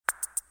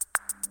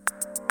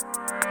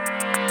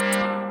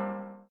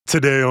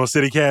Today on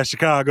CityCast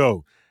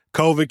Chicago,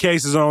 COVID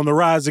cases are on the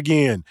rise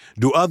again.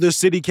 Do other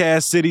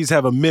CityCast cities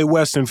have a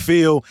Midwestern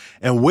feel?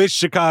 And which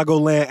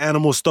Chicagoland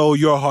animal stole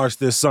your hearts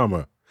this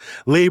summer?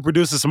 Lead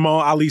producer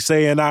Simone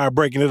Alise and I are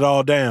breaking it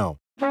all down.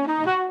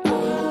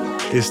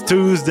 It's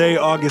Tuesday,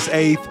 August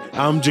 8th.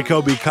 I'm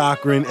Jacoby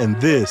Cochran, and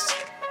this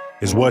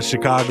is what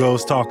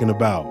Chicago's talking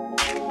about.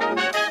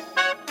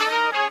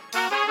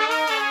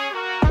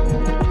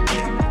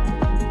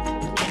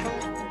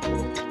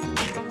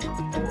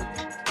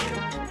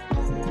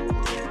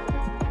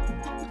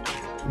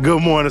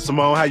 Good morning,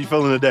 Simone. How you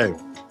feeling today?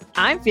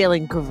 I'm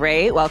feeling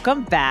great.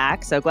 Welcome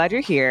back. So glad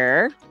you're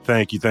here.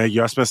 Thank you.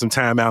 I spent some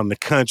time out in the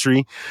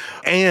country,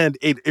 and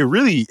it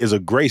really is a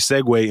great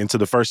segue into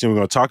the first thing we're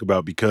going to talk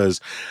about, because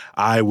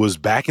I was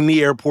back in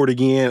the airport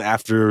again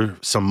after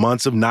some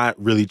months of not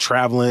really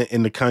traveling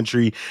in the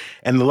country.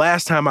 And the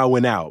last time I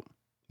went out,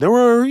 there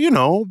were,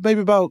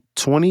 maybe about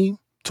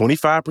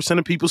 25%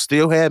 of people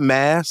still had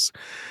masks.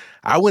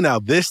 I went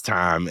out this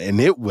time,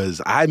 and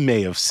I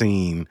may have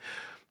seen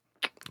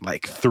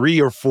like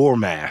 3 or 4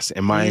 masks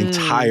in my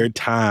entire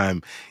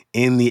time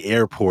in the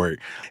airport.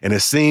 And it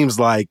seems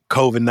like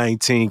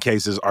COVID-19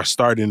 cases are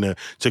starting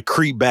to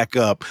creep back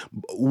up.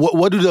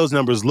 What do those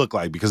numbers look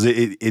like? Because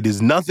it is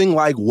nothing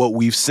like what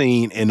we've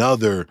seen in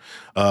other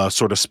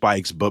sort of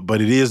spikes, but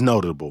it is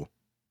notable.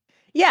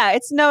 Yeah,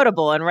 it's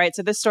notable. And right,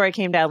 so this story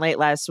came down late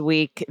last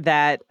week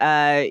that,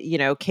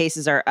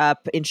 cases are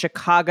up. In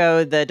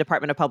Chicago, the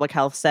Department of Public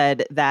Health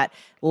said that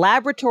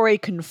laboratory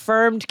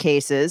confirmed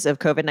cases of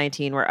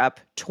COVID-19 were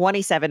up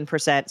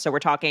 27%. So we're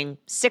talking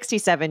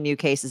 67 new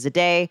cases a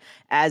day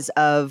as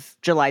of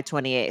July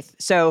 28th.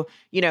 So,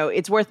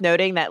 it's worth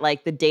noting that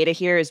the data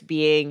here is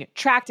being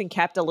tracked and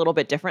kept a little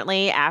bit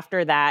differently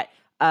after that.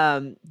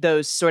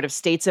 Those sort of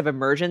states of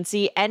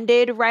emergency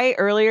ended, right?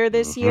 Earlier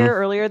this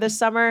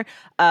summer,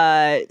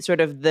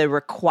 sort of the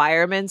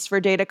requirements for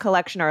data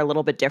collection are a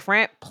little bit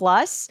different.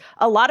 Plus,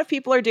 a lot of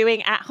people are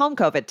doing at-home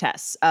COVID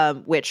tests,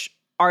 which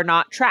are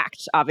not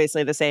tracked,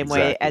 obviously, the same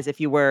way as if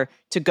you were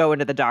to go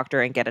into the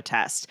doctor and get a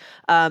test.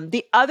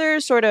 The other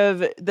sort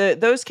of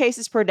those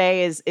cases per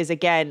day is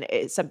again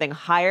something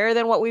higher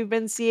than what we've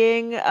been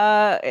seeing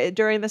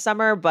during the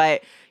summer,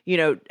 but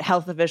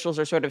health officials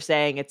are sort of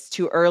saying it's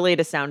too early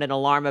to sound an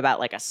alarm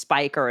about a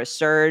spike or a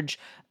surge.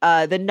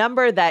 The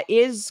number that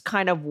is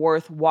kind of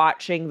worth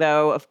watching,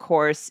 though, of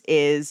course,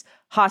 is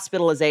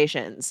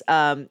hospitalizations.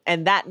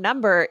 And that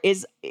number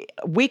is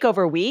week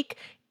over week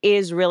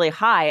is really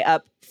high,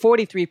 up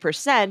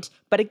 43%.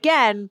 But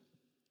again,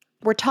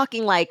 we're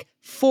talking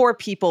 4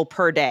 people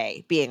per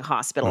day being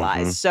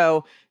hospitalized.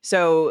 So,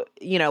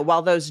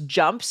 while those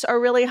jumps are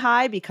really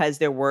high because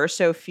there were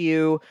so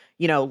few,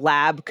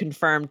 lab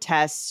confirmed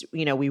tests,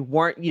 we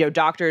weren't,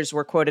 doctors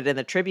were quoted in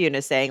the Tribune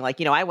as saying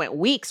I went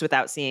weeks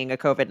without seeing a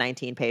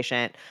COVID-19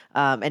 patient.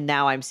 And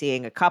now I'm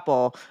seeing a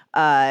couple.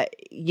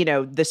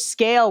 The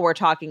scale we're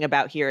talking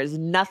about here is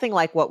nothing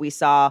like what we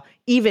saw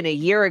even a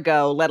year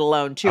ago, let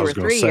alone 2 or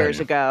 3 years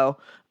ago.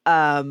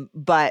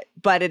 But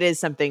it is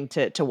something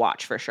to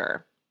watch for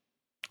sure.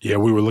 Yeah,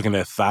 we were looking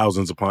at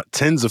thousands upon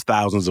tens of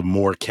thousands of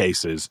more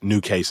cases, new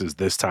cases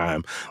this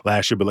time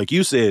last year. But like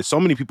you said, so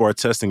many people are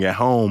testing at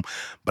home,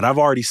 but I've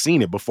already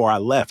seen it before I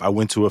left. I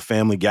went to a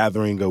family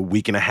gathering a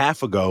week and a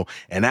half ago,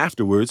 and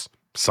afterwards,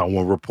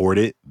 someone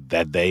reported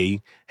that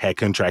they had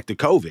contracted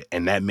COVID,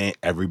 and that meant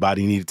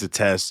everybody needed to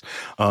test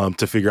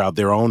to figure out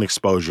their own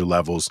exposure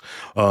levels.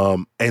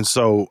 And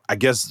so I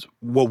guess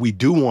what we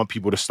do want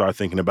people to start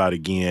thinking about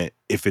again,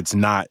 if it's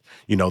not,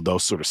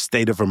 those sort of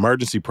state of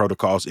emergency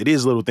protocols, it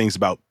is little things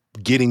about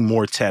getting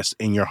more tests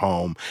in your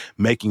home,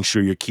 making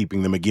sure you're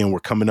keeping them. Again, we're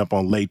coming up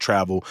on late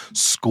travel.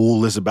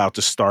 School is about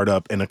to start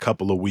up in a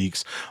couple of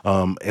weeks.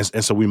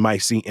 And so we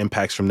might see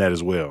impacts from that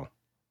as well.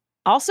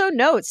 Also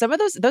note, some of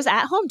those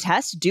at-home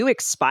tests do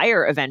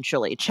expire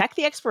eventually. Check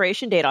the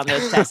expiration date on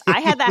those tests.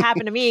 I had that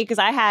happen to me because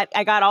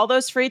I got all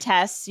those free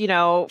tests,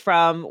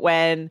 from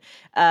when,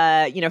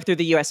 through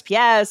the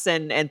USPS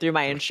and through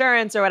my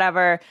insurance or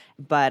whatever.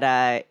 But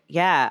I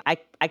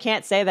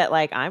can't say that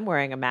I'm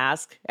wearing a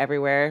mask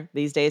everywhere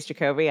these days,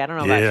 Jacoby. I don't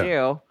know about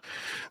you.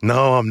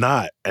 No, I'm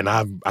not. And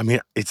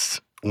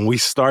when we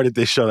started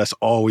this show, that's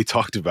all we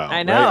talked about.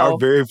 I know. Right? Our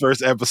very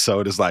first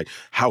episode is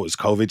how has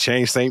COVID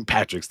changed St.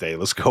 Patrick's Day?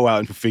 Let's go out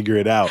and figure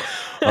it out.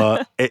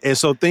 And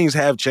so things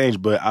have changed,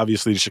 but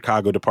obviously the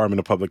Chicago Department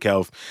of Public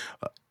Health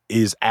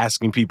is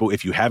asking people,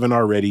 if you haven't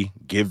already,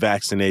 get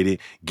vaccinated,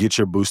 get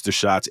your booster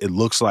shots. It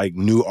looks like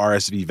new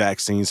RSV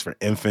vaccines for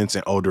infants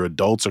and older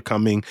adults are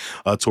coming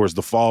towards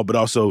the fall, but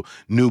also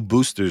new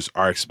boosters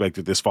are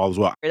expected this fall as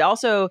well. It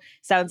also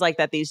sounds like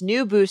that these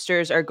new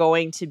boosters are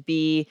going to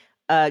be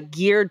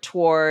geared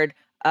toward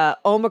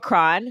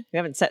Omicron. We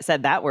haven't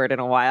said that word in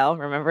a while.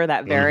 Remember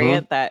that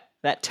variant that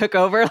took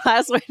over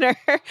last winter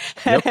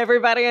and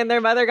everybody and their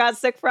mother got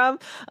sick from?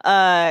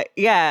 So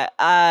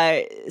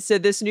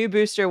this new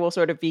booster will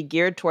sort of be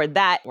geared toward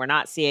that. We're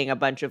not seeing a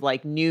bunch of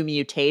new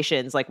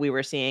mutations like we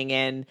were seeing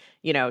in,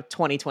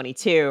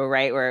 2022,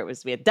 right? Where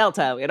we had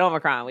Delta, we had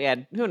Omicron, we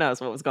had who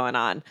knows what was going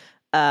on.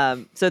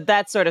 So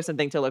that's sort of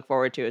something to look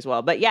forward to as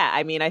well. But yeah,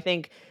 I mean, I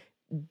think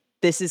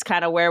this is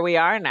kind of where we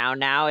are now.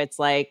 Now it's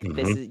like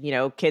this is,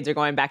 kids are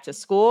going back to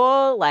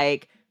school.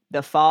 Like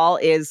the fall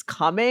is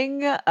coming.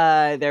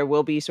 There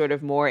will be sort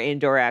of more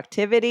indoor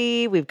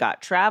activity. We've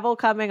got travel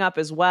coming up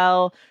as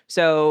well.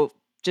 So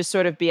just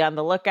sort of be on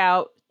the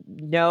lookout.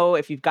 Know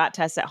if you've got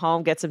tests at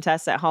home, get some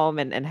tests at home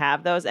and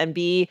have those, and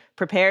be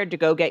prepared to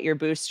go get your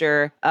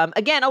booster.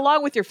 Again,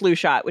 along with your flu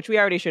shot, which we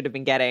already should have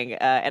been getting.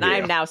 And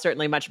I'm now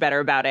certainly much better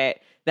about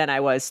it than I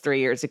was 3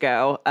 years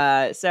ago.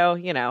 So,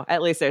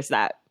 at least there's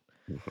that.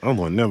 I'm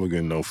gonna never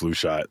get no flu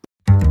shot.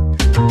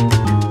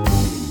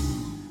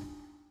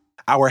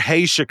 Our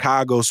Hey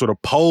Chicago sort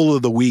of poll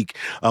of the week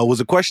was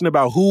a question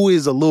about who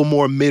is a little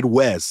more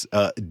Midwest,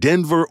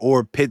 Denver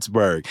or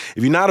Pittsburgh.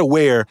 If you're not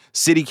aware,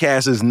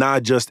 CityCast is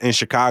not just in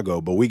Chicago,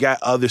 but we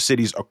got other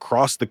cities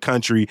across the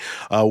country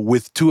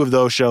with two of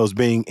those shows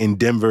being in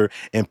Denver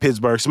and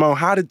Pittsburgh. Simone,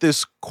 how did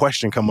this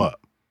question come up?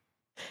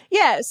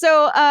 Yeah,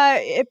 so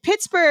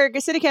Pittsburgh,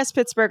 CityCast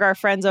Pittsburgh, our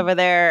friends over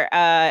there,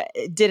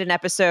 did an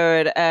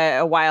episode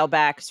a while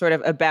back sort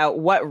of about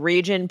what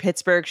region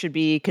Pittsburgh should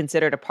be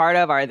considered a part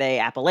of. Are they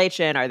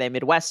Appalachian? Are they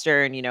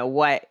Midwestern?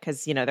 What?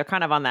 Because, they're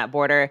kind of on that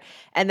border.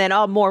 And then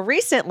more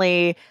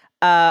recently,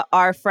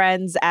 our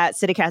friends at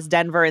CityCast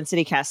Denver and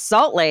CityCast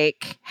Salt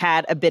Lake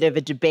had a bit of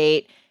a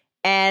debate.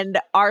 And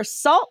our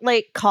Salt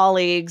Lake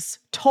colleagues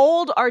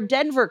told our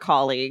Denver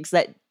colleagues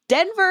that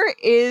Denver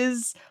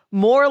is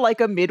more like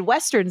a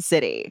Midwestern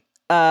city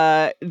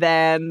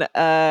than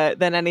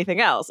anything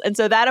else. And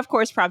so that, of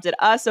course, prompted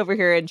us over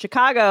here in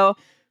Chicago,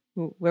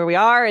 where we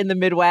are in the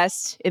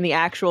Midwest, in the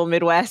actual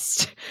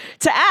Midwest,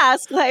 to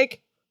ask,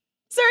 like,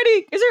 is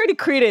there any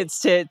credence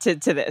to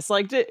this?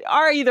 Like,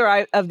 are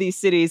either of these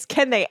cities,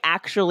 can they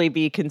actually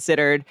be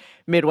considered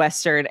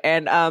Midwestern?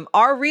 And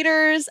our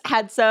readers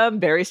had some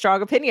very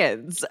strong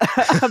opinions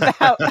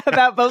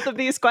about both of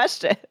these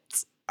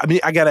questions. I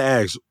mean, I got to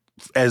ask,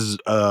 as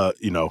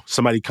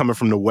somebody coming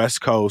from the West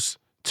Coast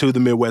to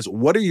the Midwest,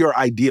 what are your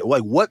ideas?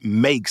 Like, what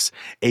makes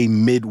a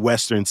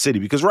Midwestern city?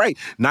 Because,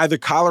 neither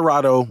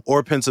Colorado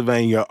or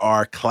Pennsylvania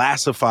are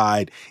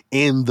classified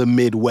in the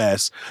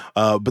Midwest.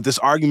 But this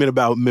argument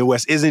about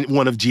Midwest isn't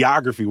one of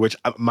geography, which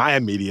my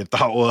immediate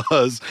thought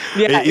was.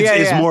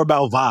 It's more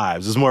about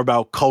vibes. It's more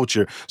about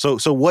culture.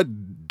 So what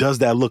does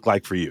that look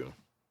like for you?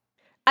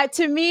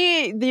 To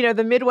me,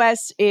 the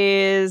Midwest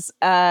is,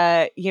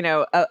 a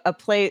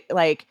place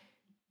like,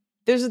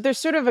 there's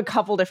sort of a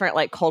couple different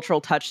like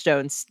cultural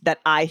touchstones that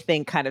I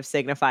think kind of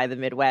signify the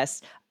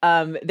Midwest.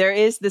 There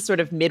is this sort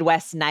of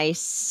Midwest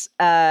nice,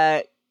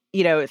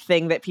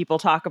 thing that people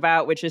talk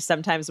about, which is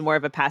sometimes more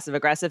of a passive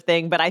aggressive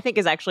thing, but I think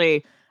is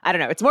actually, I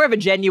don't know, it's more of a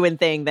genuine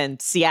thing than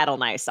Seattle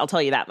nice. I'll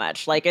tell you that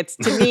much. Like, it's,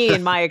 to me,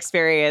 in my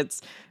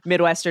experience,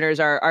 Midwesterners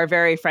are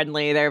very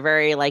friendly. They're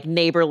very like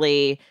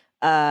neighborly,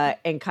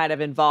 and kind of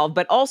involved,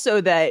 but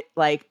also that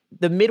like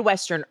the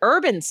Midwestern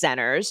urban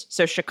centers,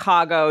 so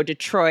Chicago,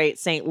 Detroit,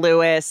 St.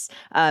 Louis,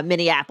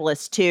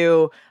 Minneapolis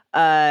too,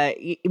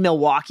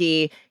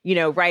 Milwaukee,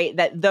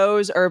 that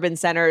those urban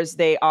centers,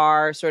 they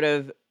are sort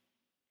of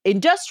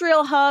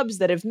industrial hubs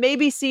that have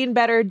maybe seen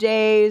better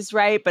days,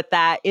 right? But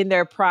that in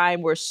their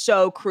prime were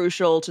so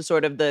crucial to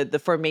sort of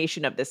the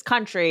formation of this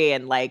country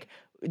and like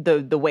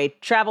the way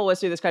travel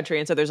was through this country.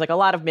 And so there's like a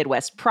lot of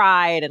Midwest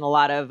pride and a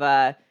lot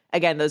of,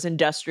 again, those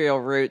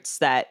industrial roots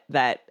that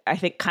I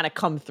think kind of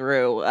come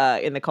through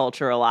in the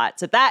culture a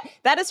lot. So that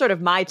is sort of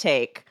my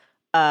take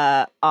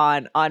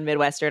on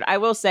Midwestern. I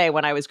will say,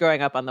 when I was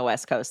growing up on the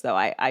West Coast, though,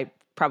 I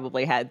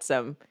probably had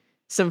some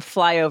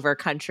flyover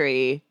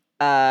country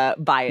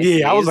biases.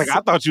 Yeah, I was like,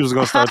 I thought you was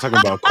going to start talking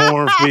about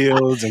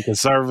cornfields and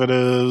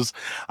conservatives.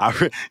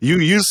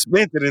 You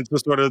spent it into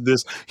sort of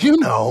this,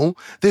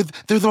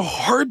 they're the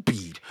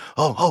heartbeat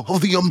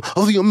of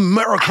the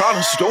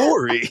Americana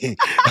story.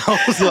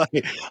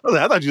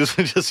 I thought you just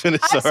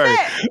finished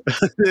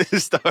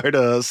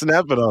start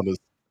snapping on us.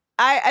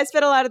 I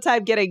spent a lot of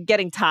time getting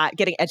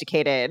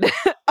educated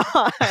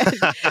on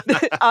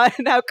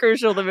how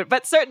crucial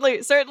but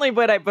certainly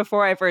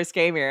before I first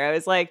came here, I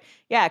was like,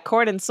 yeah,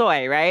 corn and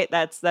soy, right?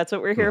 That's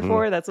what we're here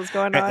for. That's what's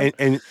going on.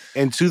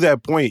 And to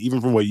that point,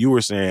 even from what you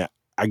were saying,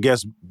 I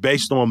guess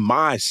based on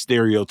my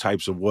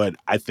stereotypes of what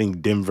I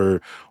think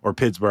Denver or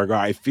Pittsburgh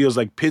are, it feels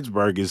like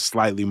Pittsburgh is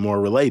slightly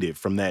more related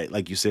from that,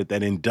 like you said,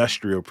 that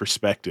industrial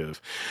perspective,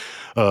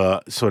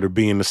 sort of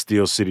being the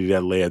steel city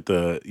that led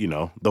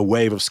the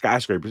wave of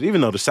skyscrapers.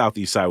 Even though the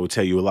Southeast side would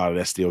tell you a lot of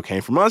that steel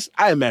came from us,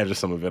 I imagine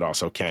some of it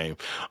also came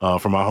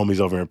from our homies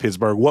over in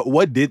Pittsburgh.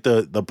 What did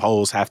the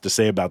polls have to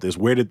say about this?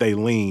 Where did they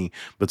lean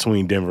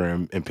between Denver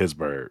and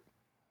Pittsburgh?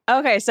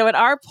 Okay, so in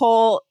our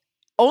poll,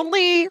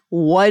 only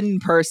one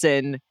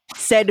person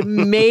said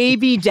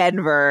maybe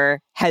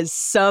Denver has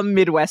some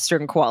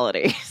Midwestern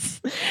qualities.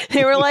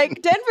 They were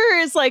like, Denver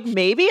is like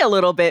maybe a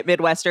little bit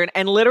Midwestern.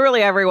 And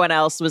literally everyone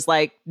else was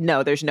like,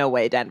 no, there's no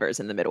way Denver's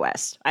in the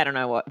Midwest. I don't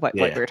know what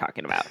we were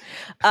talking about.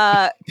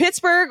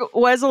 Pittsburgh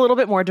was a little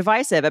bit more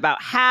divisive.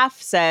 About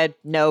half said,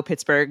 no,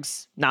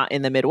 Pittsburgh's not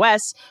in the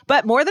Midwest.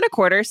 But more than a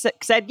quarter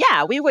said,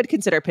 yeah, we would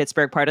consider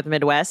Pittsburgh part of the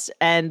Midwest.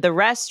 And the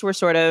rest were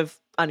sort of,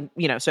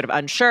 sort of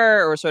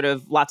unsure, or sort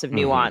of lots of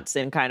nuance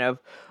in kind of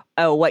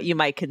what you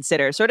might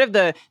consider sort of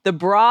the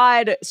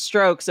broad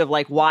strokes of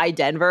like why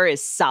Denver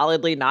is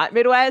solidly not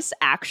Midwest.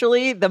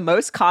 Actually, the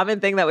most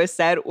common thing that was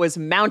said was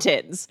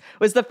mountains,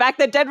 was the fact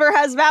that Denver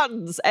has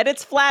mountains and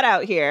it's flat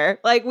out here.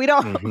 Like we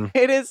don't,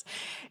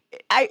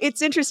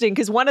 it's interesting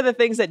because one of the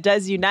things that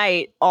does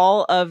unite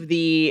all of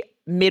the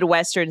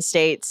Midwestern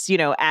states,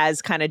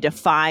 as kind of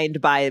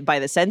defined by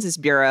the Census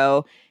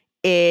Bureau,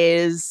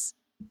 is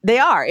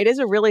it is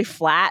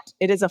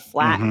a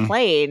flat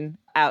plain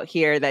out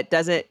here that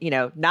doesn't,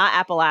 not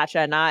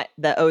Appalachia, not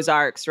the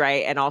Ozarks,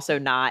 right? And also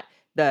not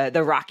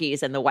the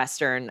Rockies and the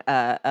Western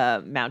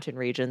mountain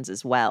regions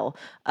as well.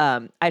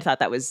 I thought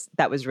that was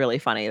really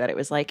funny that it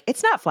was like,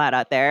 it's not flat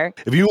out there.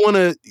 If you want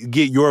to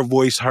get your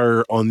voice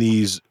heard on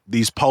these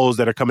polls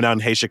that are coming out in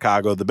Hey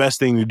Chicago, the best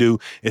thing to do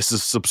is to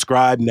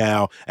subscribe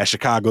now at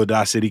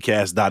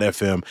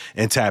chicago.citycast.fm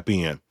and tap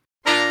in.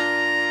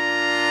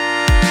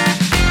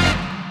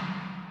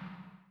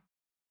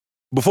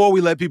 Before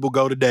we let people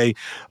go today,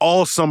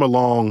 all summer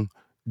long,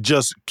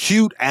 just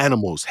cute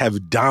animals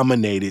have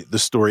dominated the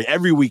story.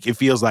 Every week, it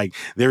feels like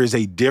there is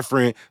a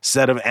different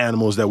set of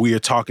animals that we are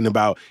talking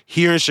about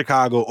here in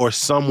Chicago or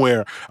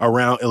somewhere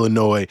around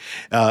Illinois.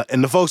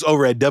 And the folks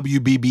over at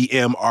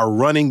WBBM are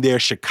running their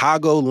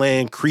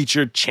Chicagoland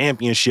Creature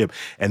Championship,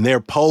 and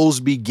their polls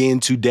begin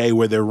today,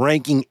 where they're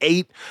ranking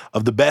 8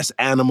 of the best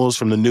animals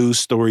from the news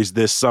stories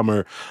this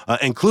summer,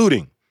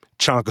 including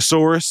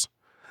Chonkosaurus,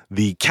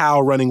 the cow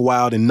running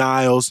wild in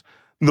Niles,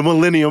 the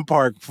Millennium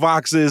Park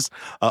foxes,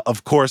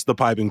 of course, the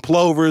piping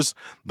plovers,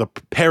 the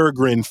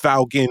peregrine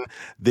falcon,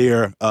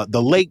 the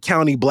Lake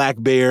County black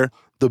bear,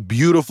 the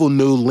beautiful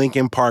new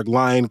Lincoln Park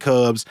lion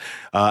cubs,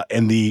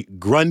 and the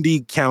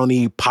Grundy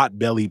County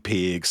potbelly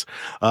pigs.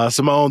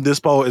 Simone, this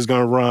poll is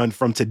going to run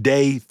from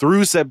today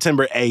through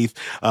September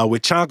 8th,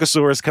 with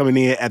Chonkosaurus coming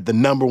in at the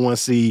number 1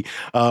 seed.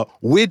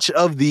 Which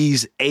of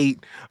these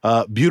 8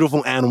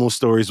 beautiful animal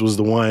stories was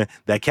the one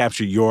that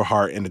captured your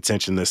heart and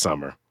attention this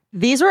summer?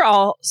 These were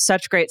all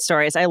such great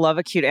stories. I love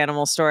a cute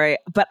animal story,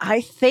 but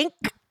I think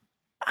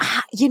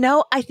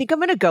I think I'm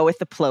going to go with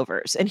the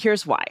plovers, and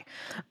here's why.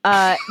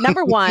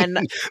 Number one,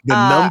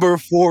 number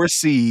 4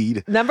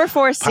 seed,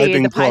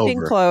 the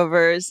piping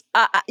plovers.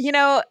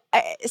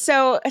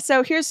 So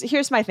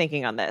here's my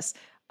thinking on this.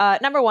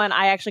 Number one,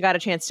 I actually got a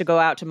chance to go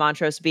out to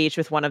Montrose Beach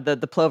with one of the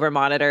plover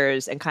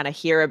monitors and kind of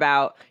hear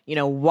about,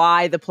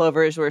 why the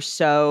plovers were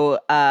so,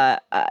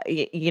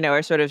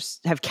 or sort of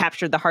have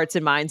captured the hearts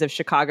and minds of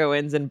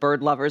Chicagoans and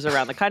bird lovers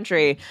around the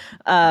country.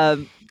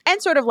 And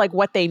sort of like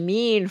what they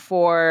mean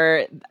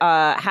for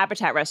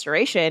habitat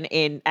restoration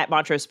at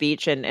Montrose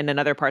Beach and in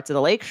other parts of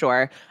the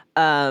lakeshore.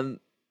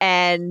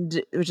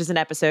 And which is an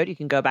episode you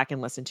can go back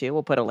and listen to.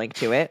 We'll put a link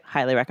to it.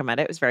 Highly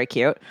recommend it. It was very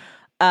cute.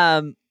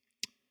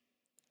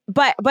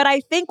 But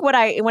I think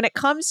when it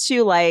comes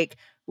to like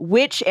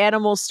which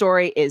animal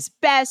story is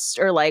best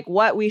or like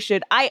what we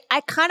should, I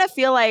kind of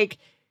feel like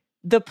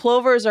the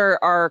plovers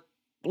are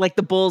like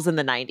the Bulls in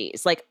the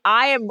 90s. Like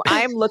I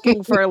am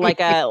looking for like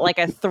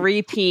a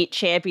three-peat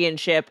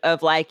championship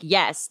of like,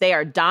 yes, they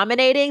are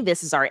dominating.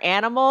 This is our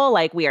animal.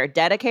 Like we are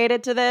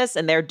dedicated to this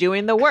and they're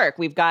doing the work.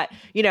 We've got,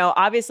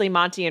 obviously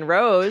Monty and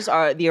Rose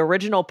are the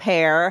original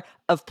pair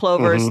of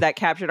plovers that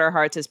captured our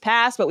hearts has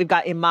passed, but we've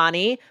got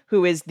Imani,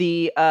 who is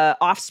the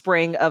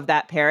offspring of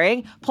that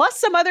pairing, plus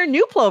some other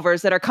new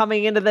plovers that are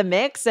coming into the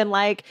mix and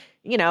like,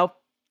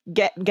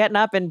 getting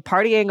up and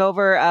partying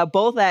over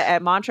both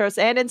at Montrose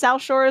and in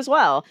South Shore as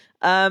well.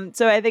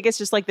 So I think it's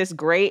just like this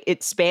great,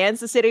 it spans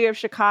the city of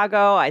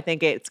Chicago. I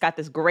think it's got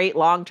this great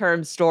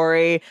long-term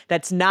story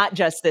that's not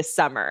just this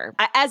summer.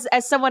 As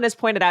someone has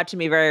pointed out to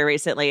me very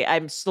recently,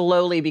 I'm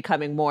slowly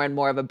becoming more and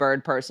more of a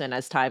bird person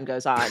as time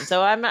goes on.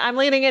 So I'm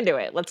leaning into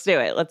it. Let's do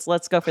it.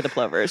 Let's go for the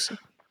plovers.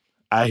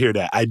 I hear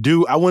that. I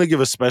want to give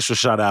a special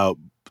shout out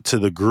to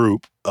the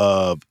group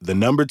of the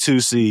number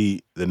 2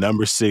 seed, the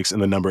number 6,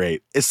 and the number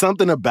 8. It's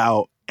something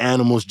about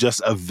animals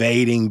just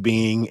evading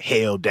being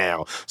held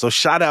down. So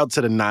shout out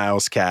to the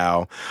Niles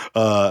cow,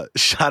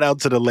 shout out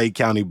to the Lake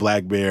County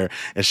black bear,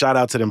 and shout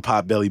out to them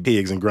potbelly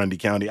pigs in Grundy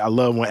County. I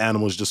love when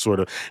animals just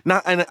sort of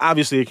not, and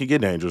obviously it can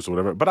get dangerous or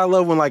whatever, but I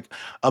love when like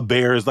a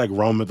bear is like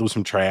roaming through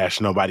some trash,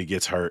 nobody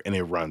gets hurt, and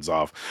it runs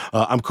off.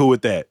 I'm cool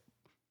with that.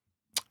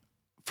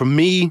 For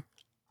me,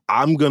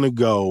 I'm going to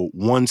go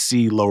 1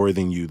 seed lower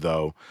than you,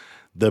 though.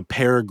 The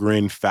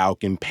peregrine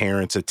falcon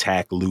parents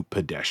attack loop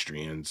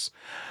pedestrians.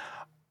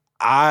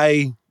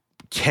 I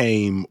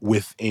came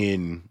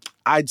within,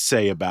 I'd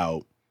say,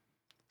 about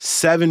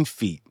 7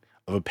 feet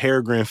of a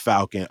peregrine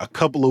falcon a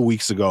couple of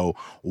weeks ago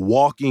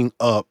walking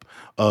up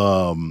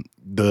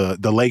the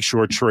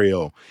Lakeshore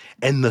Trail,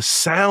 and the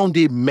sound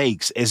it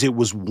makes as it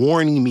was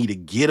warning me to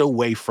get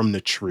away from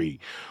the tree.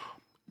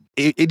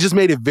 It just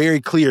made it very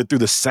clear through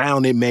the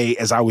sound it made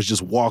as I was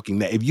just walking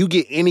that if you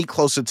get any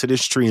closer to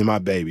this tree and my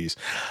babies,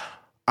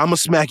 I'm going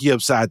to smack you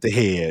upside the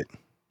head.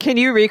 Can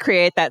you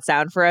recreate that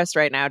sound for us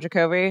right now,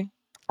 Jacoby?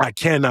 I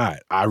cannot.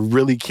 I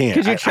really can't.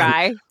 Could you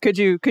try? Could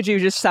you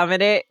just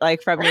summon it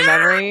like from your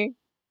memory?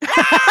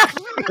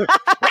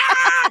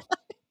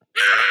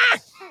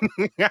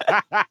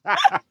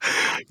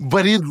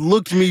 But it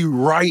looked me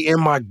right in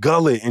my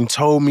gullet and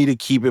told me to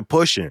keep it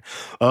pushing.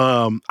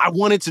 I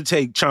wanted to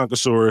take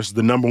Chonkosaurus,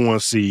 the number 1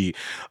 seed,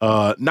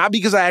 not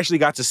because I actually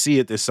got to see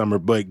it this summer,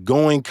 but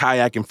going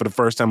kayaking for the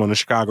first time on the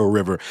Chicago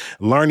River,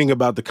 learning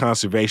about the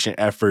conservation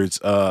efforts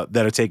that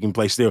are taking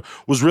place there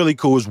was really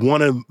cool. It was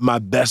one of my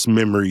best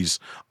memories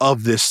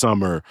of this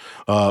summer.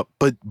 But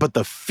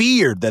the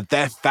fear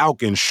that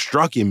falcon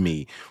struck in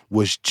me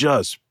was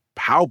just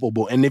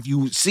palpable. And if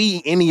you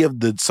see any of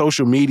the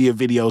social media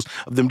videos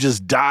of them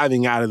just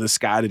diving out of the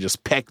sky to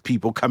just peck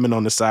people coming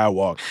on the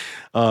sidewalk,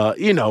 I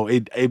feel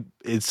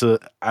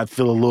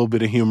a little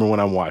bit of humor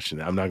when I'm watching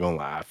it. I'm not gonna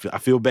lie. I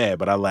feel bad,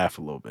 but I laugh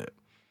a little bit.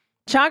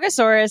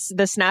 Chonkosaurus,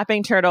 the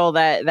snapping turtle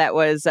that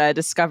was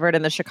discovered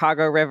in the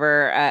Chicago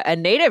River, a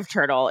native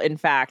turtle, in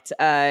fact,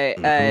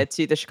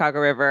 to the Chicago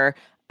River,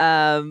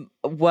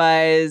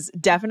 was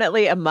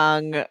definitely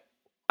among.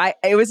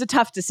 It was a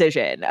tough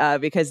decision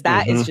because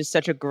that is just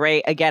such a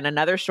great, again,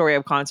 another story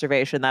of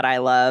conservation that I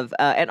love.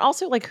 And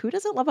also, like, who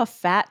doesn't love a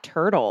fat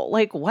turtle?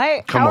 Like,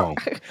 what? How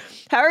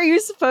are you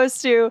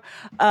supposed to?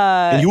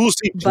 And you will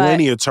see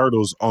plenty of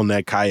turtles on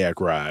that kayak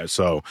ride.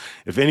 So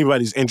if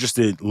anybody's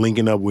interested,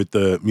 linking up with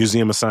the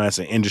Museum of Science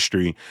and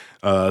Industry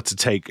to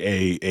take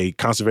a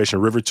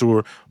conservation river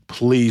tour,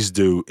 please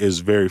do. It's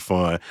very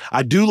fun.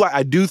 I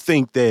do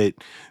think that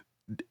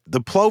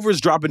the Plovers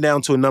dropping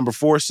down to a number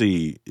 4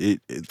 seed,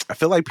 I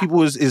feel like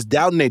people is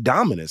doubting their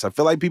dominance. I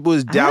feel like people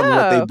is doubting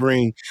what they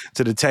bring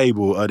to the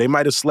table. They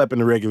might have slept in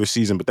the regular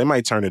season, but they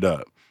might turn it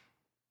up.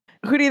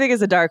 Who do you think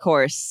is a dark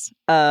horse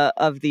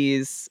of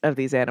these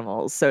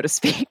animals, so to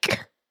speak?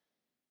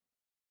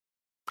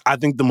 I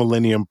think the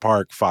Millennium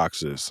Park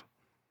Foxes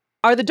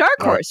are the dark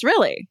horse,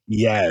 really?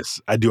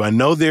 Yes, I do. I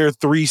know they're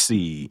 3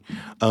 seed,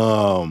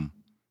 but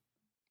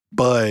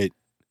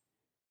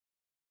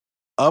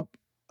up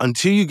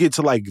until you get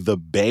to like the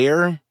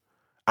bear,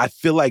 I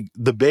feel like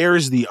the bear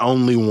is the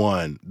only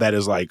one that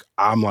is like,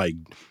 I'm like,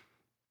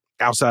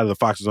 outside of the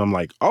foxes, I'm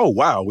like, oh,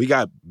 wow, we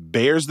got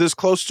bears this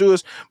close to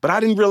us. But I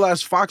didn't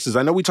realize foxes.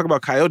 I know we talk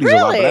about coyotes a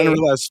lot, but I didn't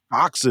realize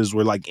foxes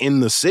were like in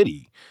the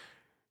city,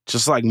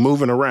 just like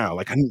moving around.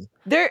 Like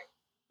There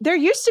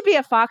used to be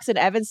a fox in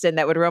Evanston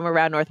that would roam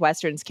around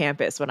Northwestern's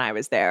campus when I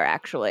was there,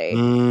 actually.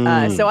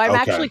 So I'm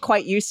actually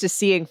quite used to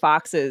seeing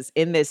foxes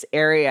in this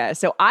area.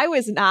 So I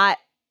was not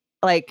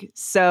like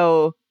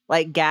so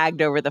like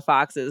gagged over the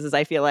foxes as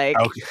I feel like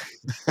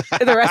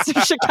the rest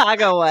of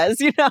Chicago was,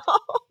 you know.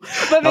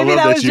 But maybe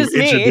that was just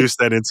me. Introduced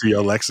that into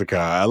your lexicon.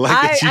 I like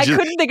that I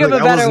couldn't think of a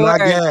better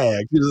word.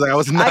 I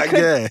was not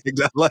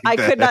gagged. I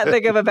could not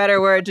think of a better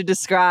word to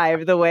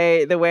describe the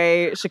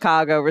way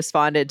Chicago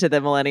responded to the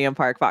Millennium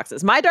Park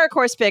Foxes. My dark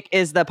horse pick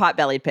is the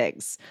pot-bellied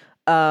pigs.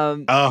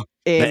 In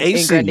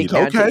Grundy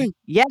County. Okay.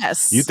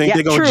 Yes. You think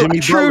they're gonna Jimmy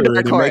Butler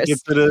it and make it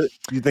to the?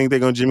 You think they're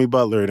gonna Jimmy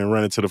Butler it and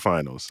run it to the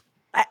finals?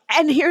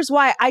 And here's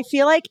why. I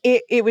feel like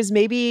it was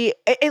maybe,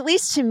 at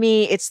least to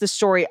me, it's the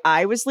story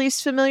I was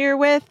least familiar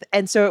with.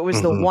 And so it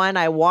was the one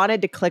I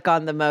wanted to click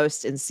on the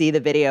most and see the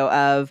video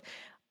of.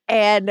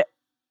 And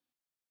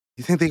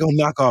you think they're going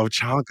to knock off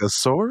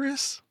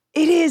Chonkosaurus?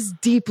 It is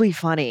deeply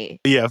funny.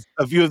 Yeah,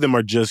 a few of them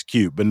are just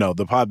cute. But no,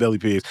 the potbelly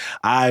pigs,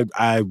 I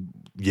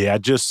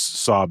just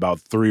saw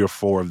about 3 or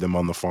 4 of them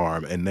on the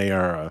farm. And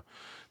they're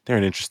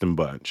an interesting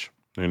bunch.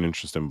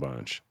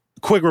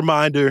 Quick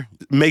reminder,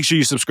 make sure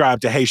you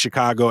subscribe to Hey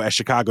Chicago at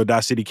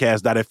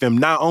chicago.citycast.fm,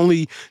 not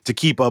only to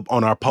keep up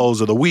on our polls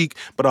of the week,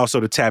 but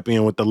also to tap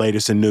in with the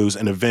latest in news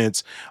and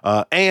events.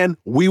 And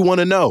we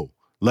want to know.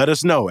 Let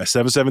us know at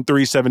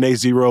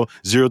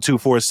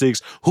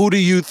 773-780-0246. Who do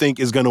you think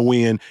is going to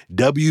win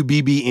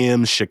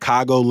WBBM's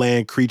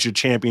Chicagoland Creature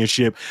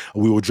Championship?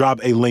 We will drop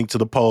a link to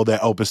the poll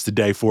that opens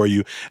today for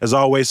you. As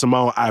always,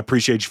 Simone, I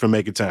appreciate you for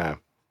making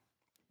time.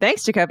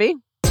 Thanks, Jacoby.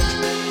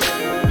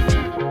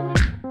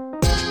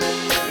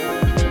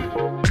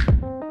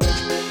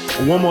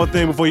 One more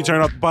thing before you turn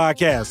off the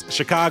podcast.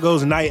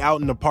 Chicago's Night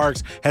Out in the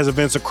Parks has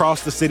events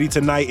across the city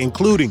tonight,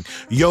 including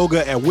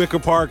yoga at Wicker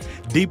Park,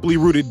 deeply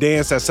rooted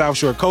dance at South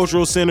Shore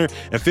Cultural Center,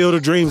 and Field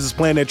of Dreams is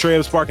planned at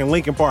Trebs Park and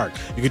Lincoln Park.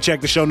 You can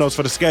check the show notes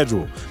for the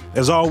schedule.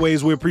 As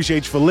always, we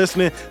appreciate you for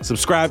listening.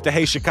 Subscribe to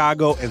Hey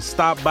Chicago and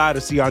stop by to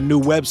see our new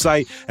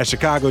website at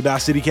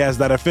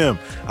chicago.citycast.fm.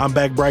 I'm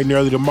back bright and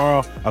early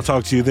tomorrow. I'll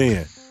talk to you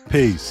then.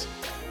 Peace.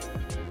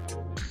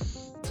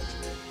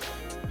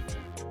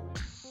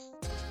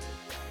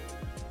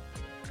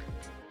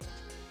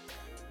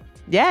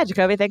 Yeah,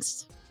 Jacoby,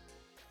 thanks.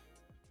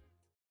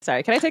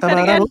 Sorry, can I take that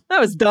again?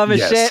 That was dumb as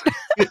shit.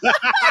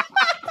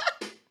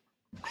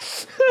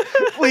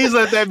 Please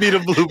let that be the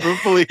blooper,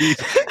 please.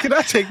 Can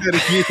I take that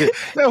again?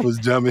 That was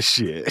dumb as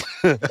shit.